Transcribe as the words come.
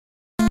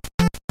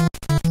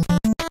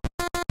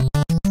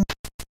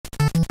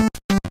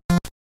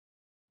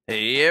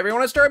Hey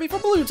everyone, it's Darby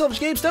from Balloon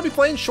Television Games. Today we'll be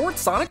playing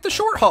Sonic the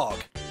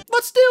ShortHog.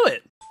 Let's do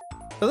it!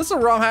 So this is a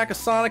ROM hack of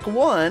Sonic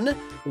 1,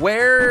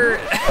 where...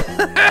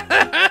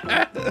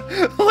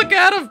 Look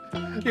at him!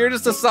 You're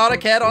just a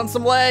Sonic head on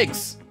some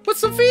legs, with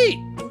some feet!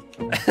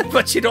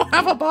 But you don't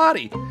have a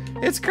body.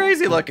 It's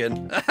crazy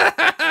looking.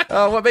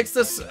 What makes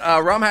this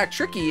ROM hack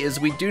tricky is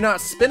we do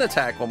not spin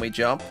attack when we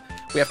jump.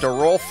 We have to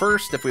roll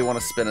first if we want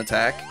to spin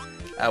attack,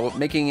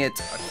 making it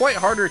quite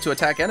harder to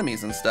attack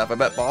enemies and stuff. I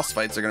bet boss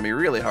fights are going to be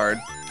really hard.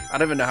 I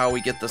don't even know how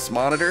we get this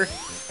monitor.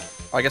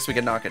 I guess we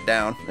can knock it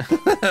down.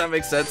 That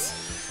makes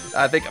sense.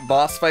 I think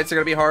boss fights are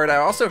going to be hard. I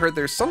also heard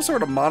there's some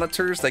sort of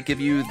monitors that give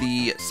you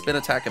the spin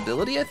attack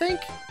ability, I think.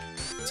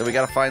 So we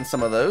got to find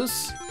some of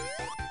those.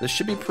 This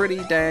should be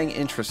pretty dang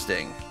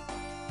interesting.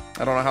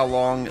 I don't know how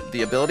long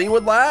the ability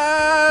would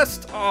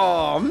last.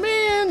 Oh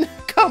man,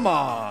 come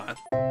on.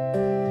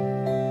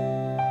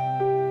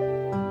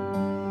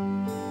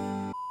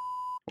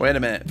 Wait a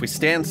minute, if we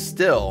stand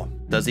still,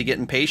 does he get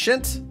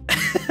impatient?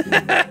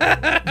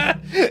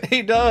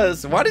 He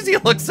does. Why does he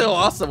look so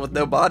awesome with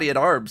no body and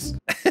arms?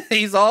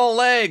 He's all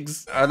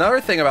legs. Another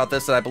thing about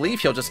this, that I believe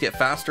he'll just get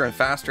faster and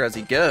faster as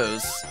he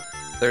goes.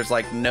 There's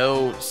like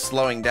no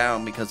slowing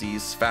down because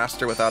he's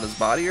faster without his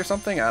body or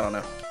something. I don't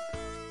know.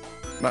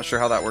 I'm not sure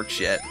how that works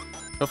yet.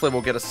 Hopefully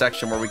we'll get a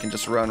section where we can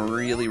just run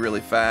really,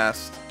 really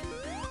fast.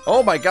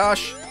 Oh my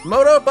gosh,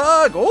 Moto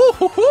Bug! Oh,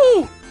 hoo,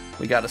 hoo.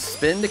 We gotta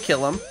spin to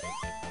kill him.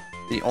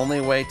 The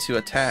only way to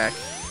attack,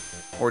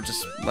 or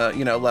just,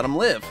 you know, let them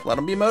live. Let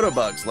them be Moto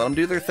Bugs. Let them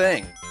do their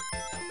thing.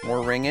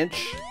 More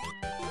ringage.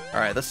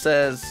 Alright, this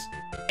says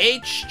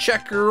H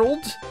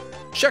checkered.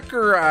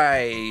 Checker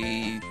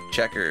I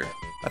checker.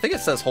 I think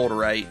it says hold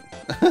right.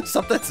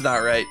 Something's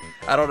not right.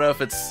 I don't know if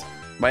it's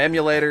my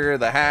emulator or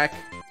the hack.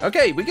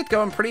 Okay, we get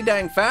going pretty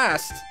dang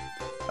fast.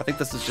 I think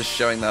this is just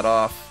showing that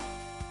off.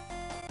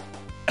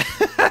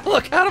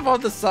 Look at him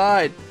on the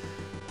side.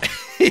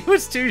 He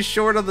was too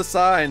short on the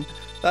sign.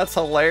 That's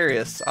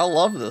hilarious. I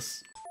love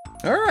this.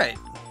 All right,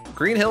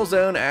 Green Hill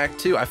Zone Act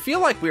 2. I feel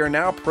like we are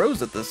now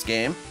pros at this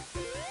game,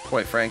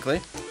 quite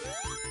frankly.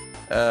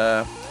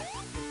 We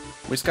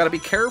just gotta be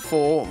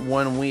careful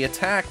when we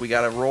attack. We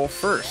gotta roll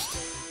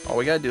first. All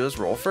we gotta do is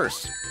roll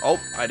first. Oh,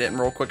 I didn't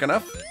roll quick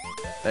enough.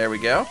 There we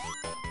go.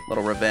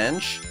 Little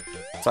revenge.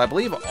 So I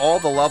believe all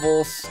the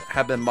levels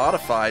have been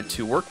modified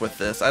to work with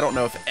this. I don't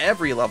know if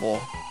every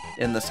level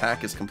in this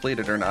hack is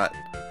completed or not.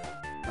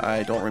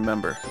 I don't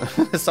remember.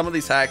 Some of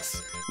these hacks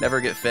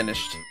never get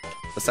finished.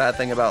 The sad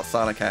thing about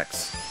Sonic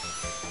hacks.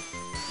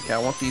 Okay, I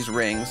want these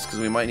rings because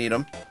we might need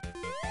them.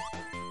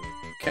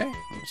 Okay,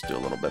 let's do a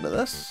little bit of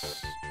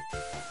this.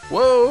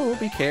 Whoa,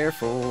 be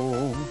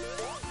careful.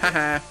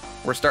 Haha,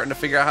 we're starting to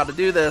figure out how to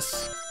do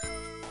this.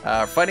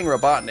 Fighting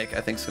Robotnik,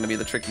 I think, is going to be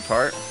the tricky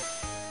part.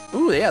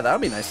 Ooh, yeah, that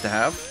would be nice to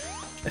have.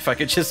 If I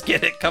could just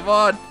get it. Come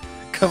on.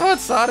 Come on,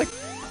 Sonic.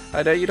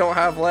 I know you don't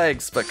have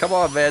legs, but come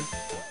on, man.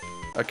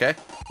 Okay,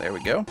 there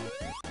we go.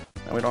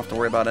 Now we don't have to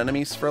worry about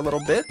enemies for a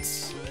little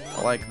bit.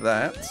 I like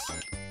that.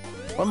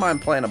 Wouldn't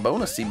mind playing a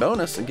bonusy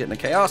bonus and getting a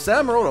Chaos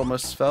Emerald.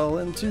 Almost fell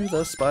into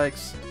the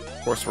spikes.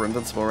 Of course, we're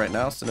invincible right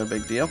now, so no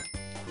big deal.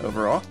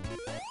 Overall.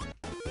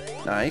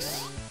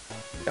 Nice.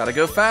 Gotta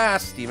go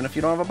fast, even if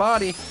you don't have a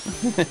body.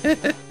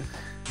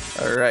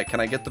 Alright, can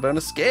I get the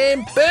bonus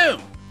game?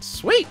 Boom!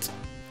 Sweet!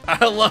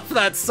 I love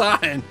that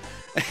sign.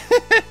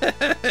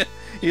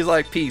 He's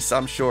like, peace,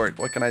 I'm short.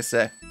 What can I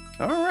say?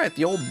 Alright,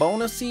 the old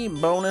bonusy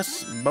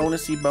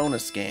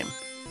bonus game.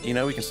 You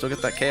know, we can still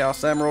get that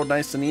Chaos Emerald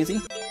nice and easy.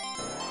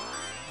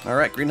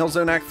 Alright, Green Hill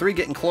Zone Act 3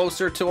 getting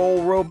closer to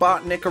old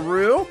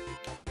Robotnikaroo.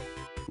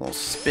 Little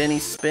spinny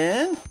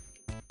spin.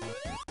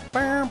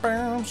 Bam,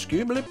 bam,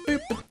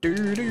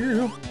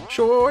 scoobly-boop-a-doo-doo.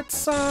 Short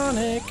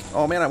Sonic.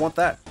 Oh man, I want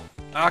that.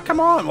 Ah,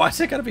 come on. Why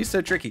is it gotta be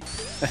so tricky?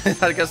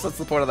 I guess that's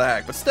the point of the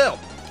hack, but still.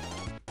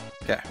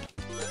 Okay.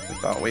 We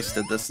about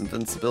wasted this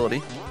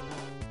invincibility.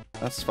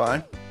 That's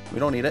fine. We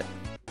don't need it.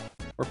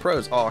 We're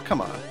pros. Oh, come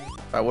on.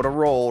 If I would have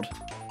rolled,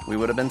 we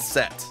would have been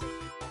set.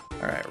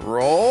 Alright,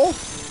 roll.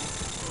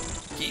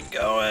 Keep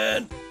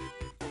going.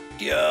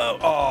 Go.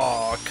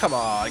 Oh, come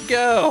on.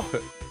 Go.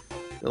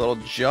 A little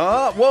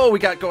jump. Whoa, we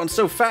got going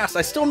so fast.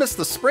 I still missed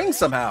the spring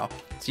somehow.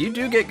 So you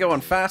do get going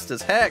fast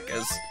as heck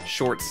as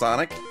Short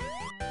Sonic.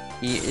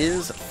 He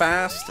is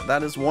fast.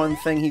 That is one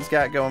thing he's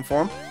got going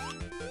for him.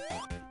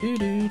 Do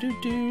do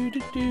do do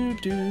do do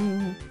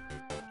do.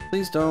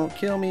 Please don't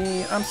kill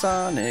me. I'm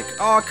Sonic.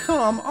 Oh,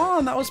 come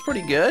on. That was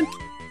pretty good.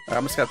 I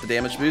almost got the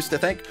damage boost, I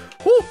think.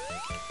 Woo!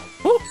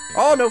 Woo!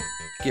 Oh, no.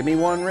 Give me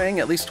one ring.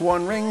 At least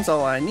one ring's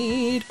all I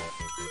need.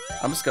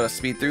 I'm just going to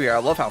speed through here. I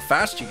love how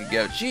fast you can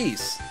go.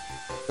 Jeez.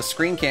 The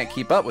screen can't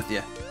keep up with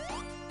you.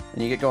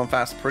 And you get going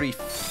fast pretty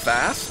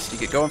fast. You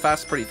get going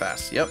fast pretty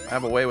fast. Yep, I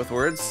have a way with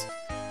words.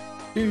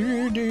 I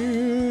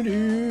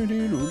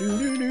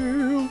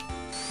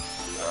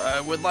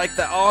would like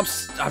that. Oh,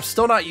 I'm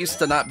still not used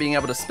to not being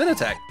able to spin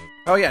attack.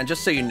 Oh yeah, and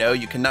just so you know,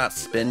 you cannot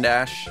spin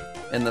dash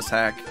in this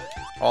hack.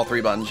 All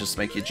three buttons just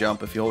make you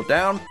jump if you hold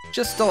down.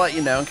 Just to let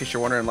you know, in case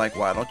you're wondering, like,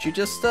 why don't you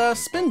just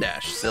spin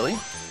dash, silly?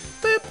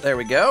 Boop. There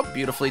we go.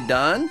 Beautifully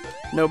done.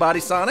 No body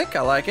Sonic.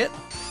 I like it.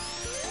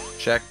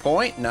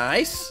 Checkpoint.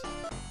 Nice.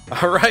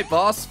 All right,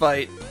 boss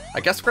fight. I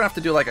guess we're gonna have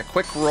to do like a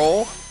quick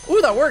roll.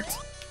 Ooh, that worked.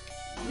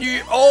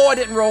 Oh, I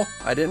didn't roll.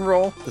 I didn't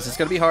roll. This is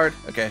gonna be hard.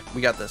 Okay,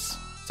 we got this.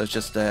 So it's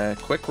just a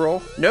quick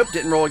roll. Nope,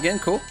 didn't roll again.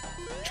 Cool.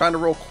 Trying to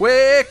roll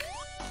quick.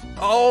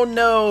 Oh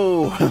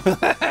no.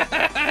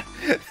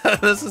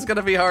 This is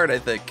gonna be hard, I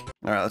think.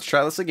 All right, let's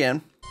try this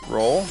again.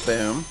 Roll.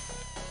 Boom.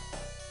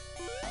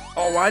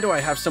 Oh, why do I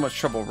have so much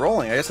trouble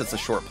rolling? I guess it's a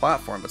short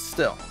platform, but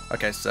still.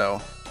 Okay,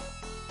 so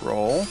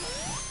roll.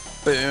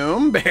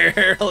 Boom.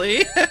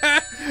 Barely.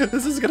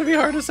 This is gonna be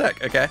hard as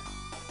heck. Okay.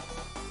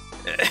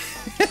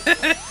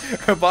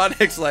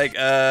 Robotnik's like,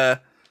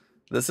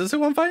 this is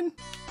who I'm fighting?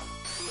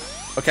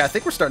 Okay, I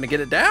think we're starting to get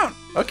it down.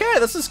 Okay,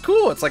 this is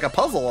cool. It's like a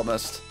puzzle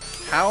almost.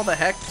 How the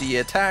heck do you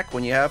attack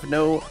when you have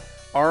no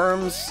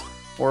arms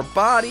or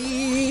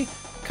body?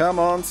 Come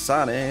on,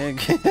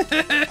 Sonic.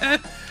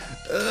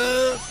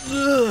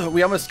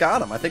 We almost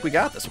got him. I think we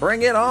got this.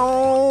 Bring it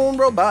on,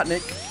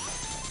 Robotnik.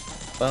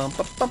 Bum,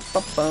 bum, bum,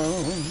 bum,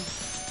 bum.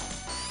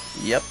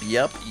 Yep,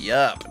 yep,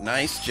 yep.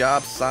 Nice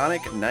job,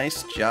 Sonic.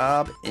 Nice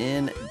job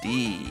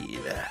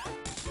indeed.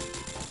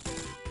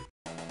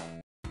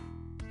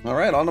 All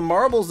right, on to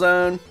Marble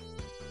Zone.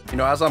 You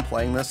know, as I'm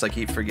playing this, I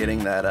keep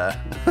forgetting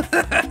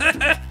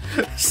that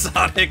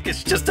Sonic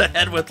is just a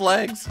head with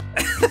legs.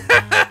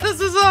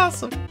 This is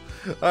awesome.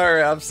 All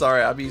right, I'm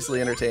sorry. I'm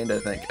easily entertained, I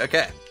think.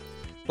 Okay,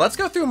 let's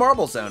go through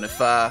Marble Zone. If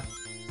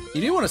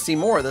you do want to see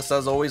more of this,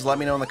 as always, let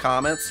me know in the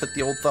comments. Hit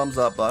the old thumbs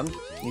up button.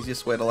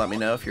 Easiest way to let me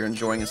know if you're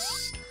enjoying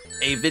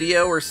a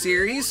video or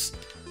series.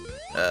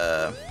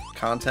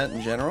 Content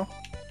in general.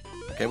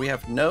 Okay, we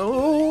have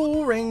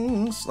no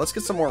rings. Let's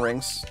get some more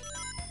rings.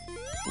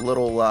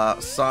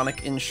 Little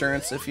Sonic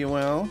insurance, if you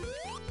will.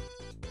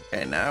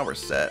 Okay, now we're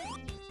set.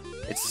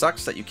 It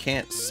sucks that you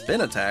can't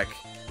spin attack,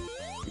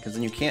 because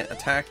then you can't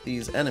attack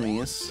these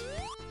enemies.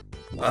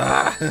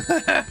 Ah!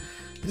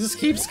 This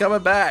keeps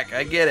coming back.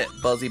 I get it,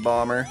 Buzzy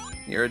Bomber.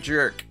 You're a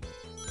jerk.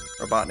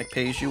 Robotnik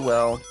pays you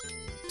well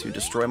to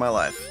destroy my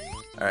life.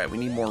 Alright, we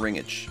need more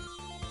ringage.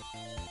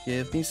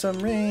 Give me some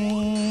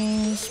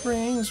rings,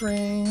 rings,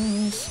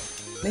 rings.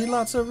 Need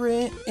lots of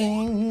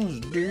rings.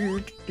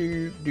 Do,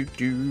 do, do,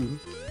 do.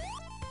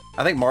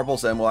 I think Marble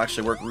Zone will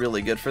actually work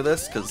really good for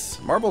this, because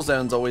Marble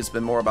Zone's always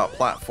been more about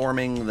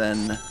platforming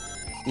than,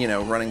 you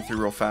know, running through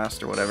real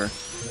fast or whatever.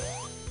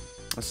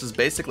 This is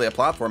basically a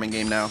platforming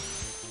game now.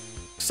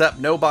 Except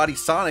Nobody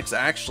Sonic's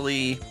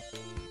actually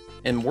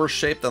in worse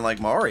shape than like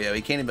Mario.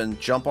 He can't even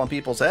jump on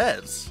people's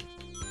heads.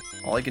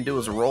 All he can do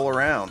is roll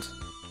around.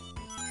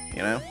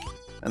 You know?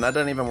 And that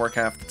doesn't even work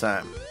half the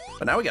time.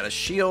 But now we got a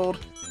shield.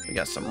 We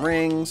got some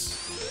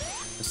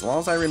rings. As long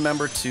as I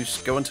remember to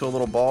go into a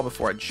little ball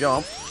before I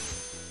jump,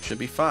 should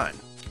be fine.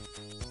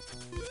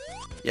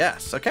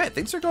 Yes, okay,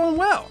 things are going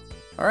well.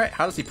 Alright,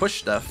 how does he push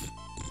stuff?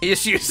 He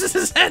just uses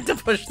his head to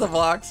push the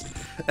blocks.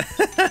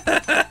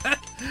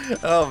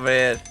 Oh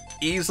man,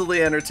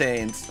 easily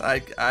entertained.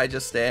 I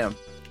just am.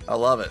 I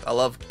love it. I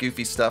love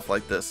goofy stuff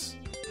like this.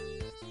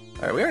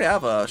 Alright, we already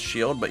have a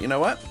shield, but you know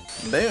what?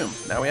 Boom,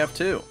 now we have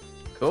two.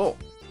 Cool.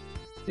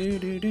 Do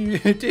do do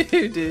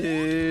do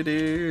do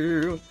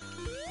do.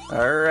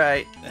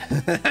 Alright.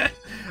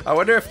 I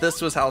wonder if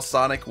this was how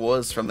Sonic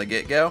was from the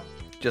get-go.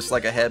 Just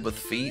like a head with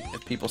feet,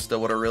 if people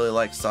still would have really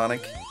liked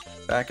Sonic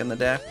back in the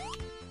day.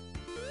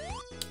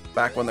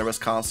 Back when there was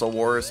console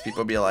wars,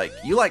 people would be like,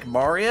 you like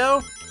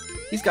Mario?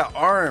 He's got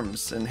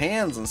arms and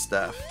hands and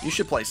stuff. You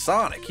should play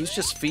Sonic. He's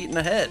just feet and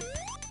a head.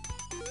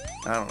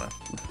 I don't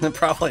know.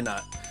 Probably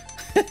not.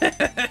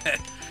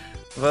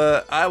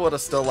 But I would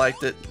have still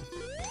liked it.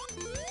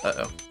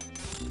 Uh-oh.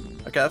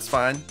 Okay, that's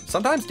fine.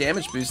 Sometimes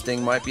damage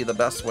boosting might be the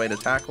best way to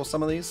tackle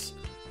some of these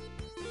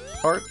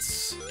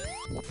parts.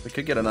 We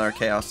could get another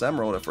Chaos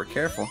Emerald if we're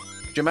careful.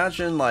 Could you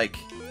imagine, like,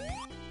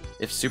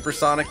 if Super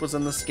Sonic was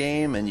in this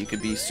game and you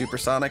could be Super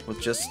Sonic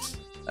with just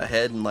a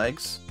head and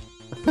legs?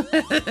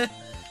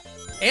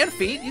 And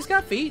feet. He's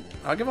got feet.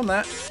 I'll give him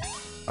that.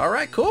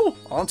 Alright, cool.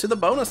 On to the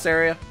bonus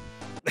area.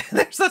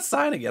 There's that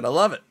sign again. I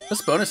love it.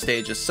 This bonus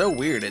stage is so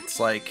weird. It's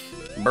like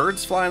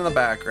birds flying in the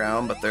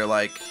background, but they're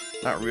like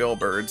not real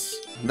birds.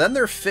 Then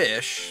they're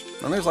fish.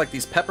 And there's like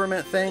these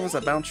peppermint things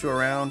that bounce you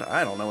around.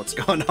 I don't know what's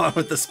going on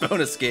with this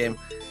bonus game.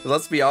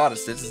 Let's be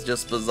honest, this is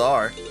just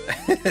bizarre.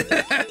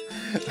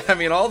 I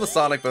mean, all the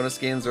Sonic bonus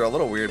games are a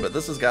little weird, but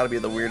this has got to be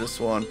the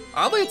weirdest one.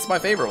 Oddly, it's my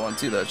favorite one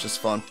too, though. It's just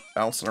fun,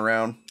 bouncing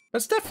around. But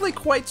it's definitely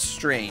quite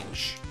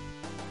strange.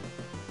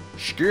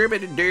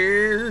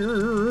 Scooby-Doo.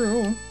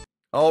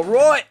 All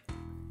right,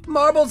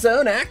 Marble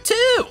Zone Act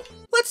 2.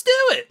 Let's do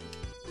it.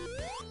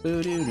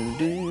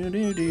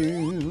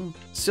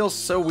 Still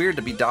so weird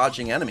to be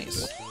dodging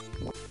enemies.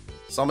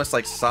 It's almost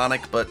like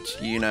Sonic, but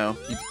you know,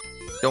 you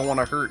don't want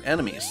to hurt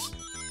enemies.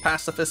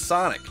 Pacifist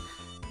Sonic.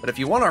 But if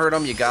you want to hurt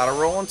them, you gotta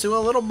roll into a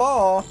little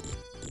ball.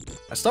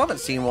 I still haven't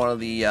seen one of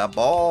the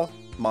ball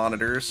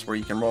monitors where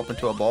you can roll up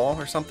into a ball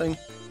or something.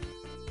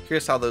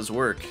 Curious how those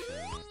work.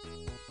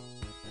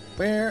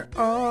 Where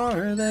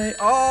are they?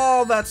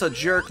 Oh, that's a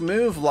jerk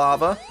move,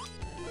 Lava.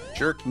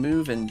 jerk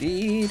move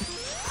indeed.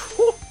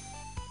 Whew.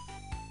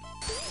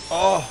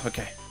 Oh,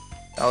 okay.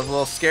 That was a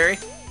little scary.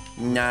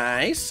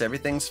 Nice.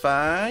 Everything's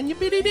fine.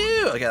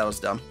 Yippee-dee-doo. Okay, that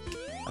was dumb.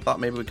 I thought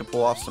maybe we could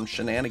pull off some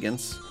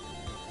shenanigans.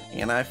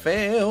 And I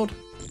failed.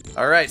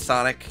 Alright,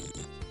 Sonic.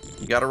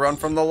 You gotta run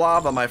from the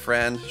lava, my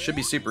friend. Should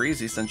be super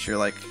easy since you're,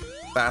 like,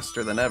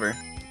 faster than ever.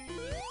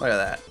 Look at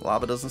that.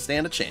 Lava doesn't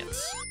stand a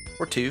chance.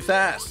 We're too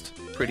fast.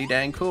 Pretty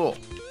dang cool.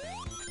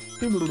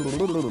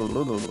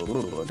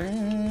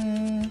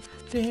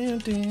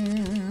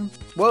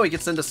 Whoa, he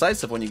gets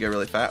indecisive when you go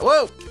really fast.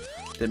 Whoa!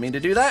 Didn't mean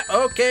to do that.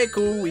 Okay,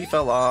 cool. We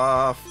fell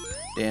off.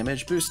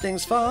 Damage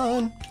boosting's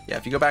fun. Yeah,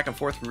 if you go back and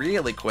forth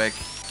really quick,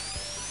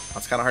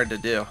 that's kind of hard to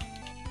do.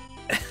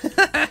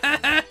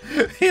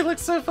 He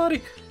looks so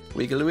funny.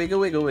 Wiggle, wiggle,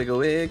 wiggle, wiggle,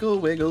 wiggle,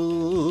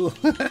 wiggle.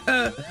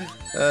 I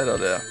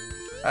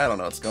don't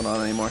know what's going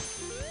on anymore.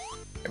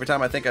 Every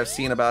time I think I've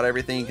seen about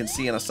everything you can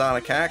see in a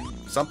Sonic hack,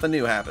 something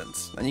new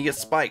happens, and you get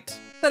spiked.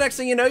 The next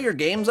thing you know, your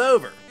game's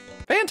over.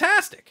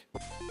 Fantastic.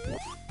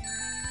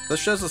 This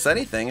shows us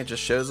anything. It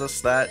just shows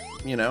us that,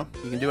 you know,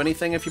 you can do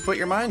anything if you put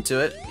your mind to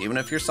it, even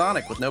if you're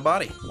Sonic with no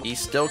body. He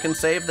still can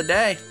save the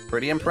day.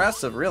 Pretty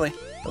impressive, really.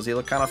 Does he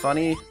look kind of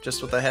funny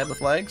just with a head with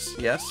legs?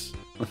 Yes.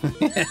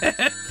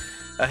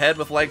 A head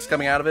with legs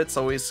coming out of it's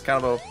always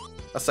kind of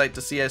a sight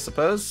to see, I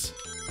suppose.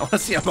 I want to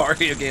see a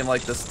Mario game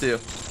like this, too.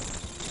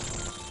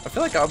 I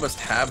feel like I almost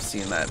have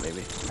seen that,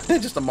 maybe.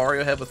 Just a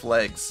Mario head with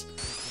legs.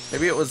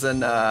 Maybe it was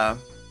in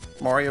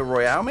Mario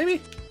Royale,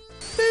 maybe?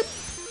 Beep.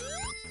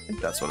 I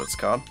think that's what it's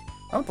called.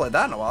 I haven't played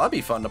that in a while. That'd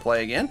be fun to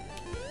play again.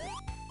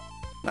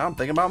 Now I'm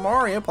thinking about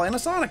Mario playing a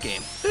Sonic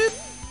game. Beep.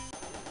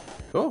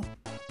 Cool.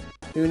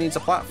 Who needs a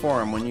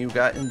platform when you've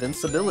got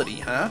invincibility,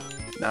 huh?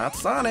 Not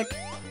Sonic.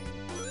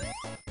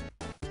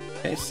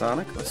 Hey,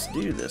 Sonic, let's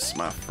do this,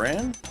 my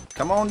friend.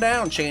 Come on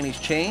down, Chainy's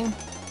Chain.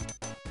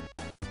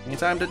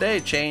 Anytime today,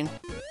 Chain.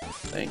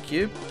 Thank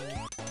you.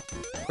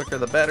 Quicker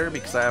the better,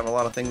 because I have a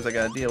lot of things I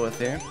gotta deal with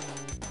here.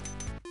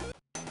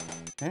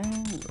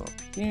 And go up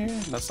here.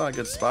 That's not a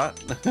good spot.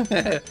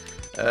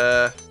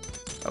 That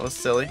was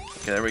silly.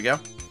 Okay, there we go.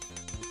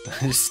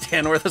 Just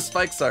stand where the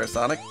spikes are,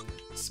 Sonic.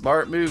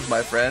 Smart move,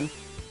 my friend.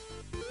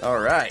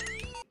 Alright.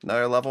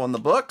 Another level in the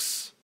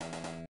books.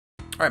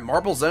 Alright,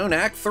 Marble Zone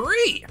Act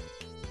 3!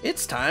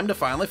 It's time to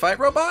finally fight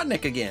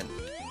Robotnik again.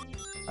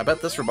 I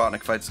bet this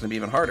Robotnik fight's gonna be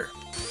even harder.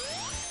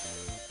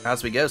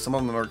 As we go, some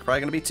of them are probably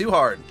gonna be too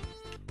hard.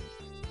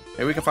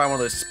 Maybe we can find one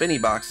of those spinny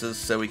boxes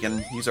so we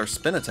can use our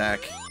spin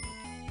attack.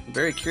 I'm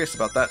very curious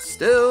about that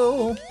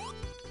still.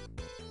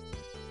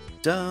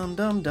 Dum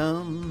dum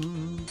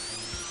dum.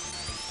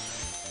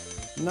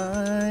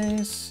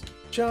 Nice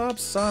job,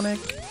 Sonic.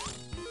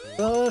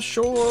 The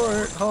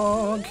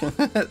ShortHog.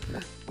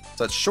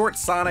 So it's Short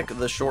Sonic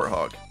the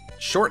ShortHog.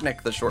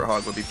 ShortNick the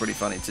ShortHog would be pretty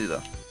funny too,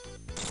 though.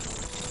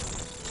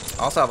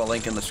 I also have a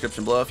link in the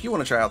description below if you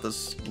want to try out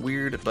this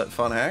weird but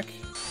fun hack.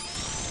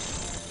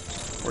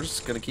 We're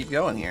just gonna keep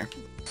going here.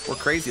 We're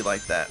crazy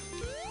like that.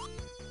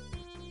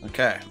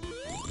 Okay.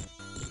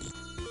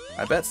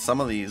 I bet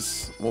some of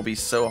these will be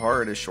so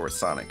hard as Short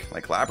Sonic.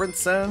 Like Labyrinth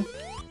Zone?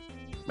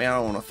 Man, I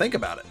don't want to think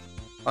about it.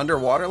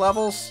 Underwater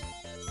levels?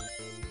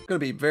 Gonna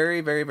be very,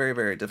 very, very,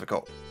 very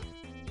difficult.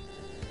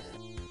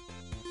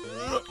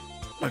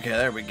 Okay,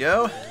 there we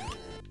go.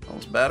 That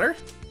was better.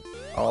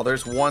 Oh,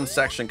 there's one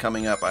section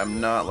coming up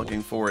I'm not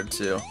looking forward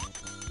to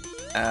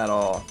at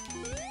all.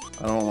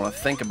 I don't want to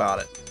think about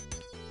it.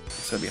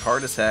 It's gonna be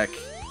hard as heck.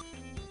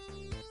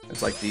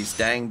 There's like these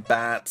dang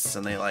bats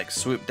and they like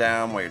swoop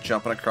down while you're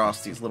jumping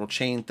across these little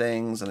chain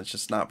things and it's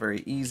just not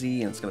very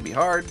easy and it's gonna be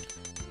hard.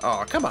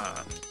 Oh, come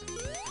on.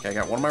 Okay, I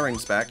got one of my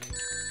rings back.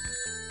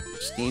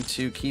 Just need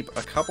to keep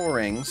a couple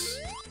rings.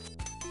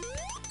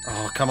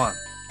 Oh, come on.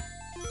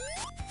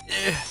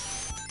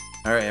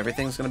 Alright,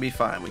 everything's gonna be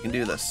fine. We can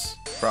do this.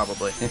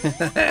 Probably.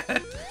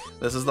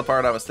 This is the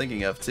part I was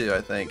thinking of too,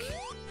 I think.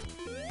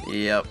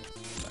 Yep.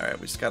 Alright,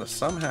 we just gotta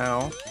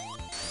somehow...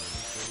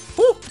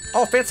 Woo!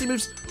 Oh, fancy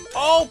moves!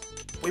 Oh!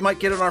 We might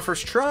get it on our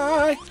first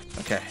try!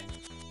 Okay.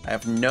 I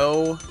have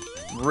no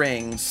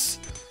rings.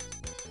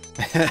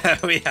 I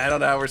don't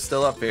know how we're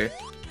still up here.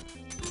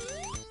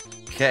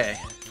 Okay.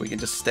 If we can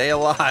just stay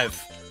alive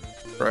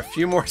for a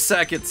few more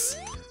seconds.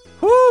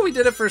 Woo! We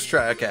did it first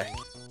try. Okay.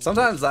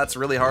 Sometimes that's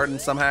really hard in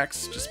some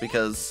hacks, just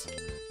because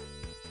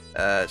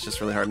it's just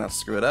really hard not to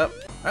screw it up.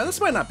 Alright, this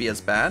might not be as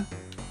bad.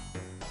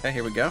 Okay,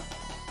 here we go.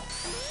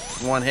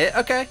 One hit.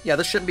 Okay, yeah,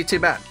 this shouldn't be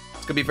too bad.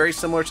 It's gonna be very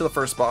similar to the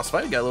first boss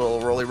fight. We got a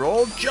little rolly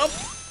roll, jump.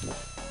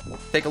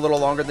 Take a little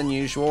longer than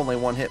usual, only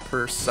one hit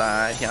per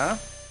side, yeah?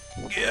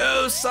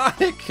 Go,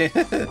 Sonic!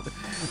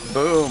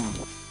 Boom.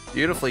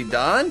 Beautifully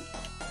done.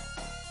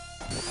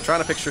 I'm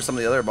trying to picture some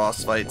of the other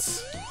boss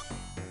fights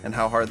and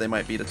how hard they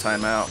might be to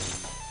time out.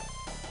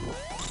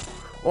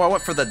 Oh, I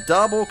went for the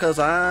double because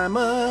I'm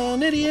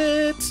an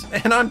idiot.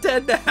 And I'm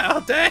dead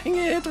now. Dang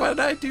it. Why did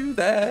I do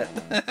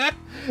that?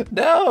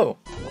 No.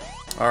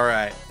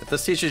 Alright. If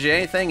this teaches you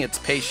anything, it's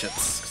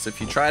patience. Because if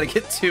you try to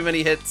get too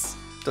many hits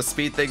to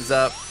speed things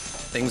up,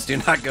 things do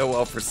not go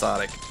well for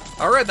Sonic.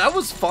 Alright, that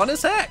was fun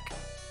as heck.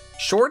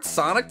 Short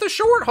Sonic the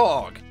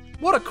ShortHog.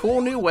 What a cool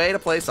new way to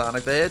play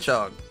Sonic the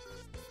Hedgehog.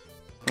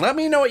 Let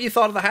me know what you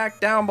thought of the hack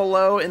down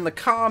below in the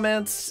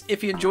comments.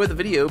 If you enjoyed the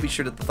video, be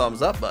sure to hit the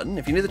thumbs up button.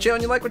 If you're new to the channel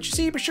and you like what you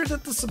see, be sure to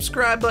hit the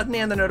subscribe button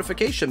and the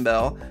notification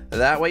bell.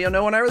 That way you'll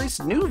know when I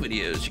release new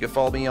videos. You can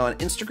follow me on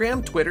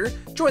Instagram, Twitter,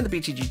 join the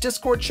BTG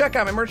Discord, check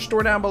out my merch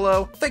store down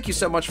below. Thank you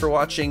so much for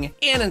watching,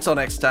 and until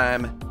next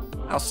time,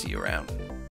 I'll see you around.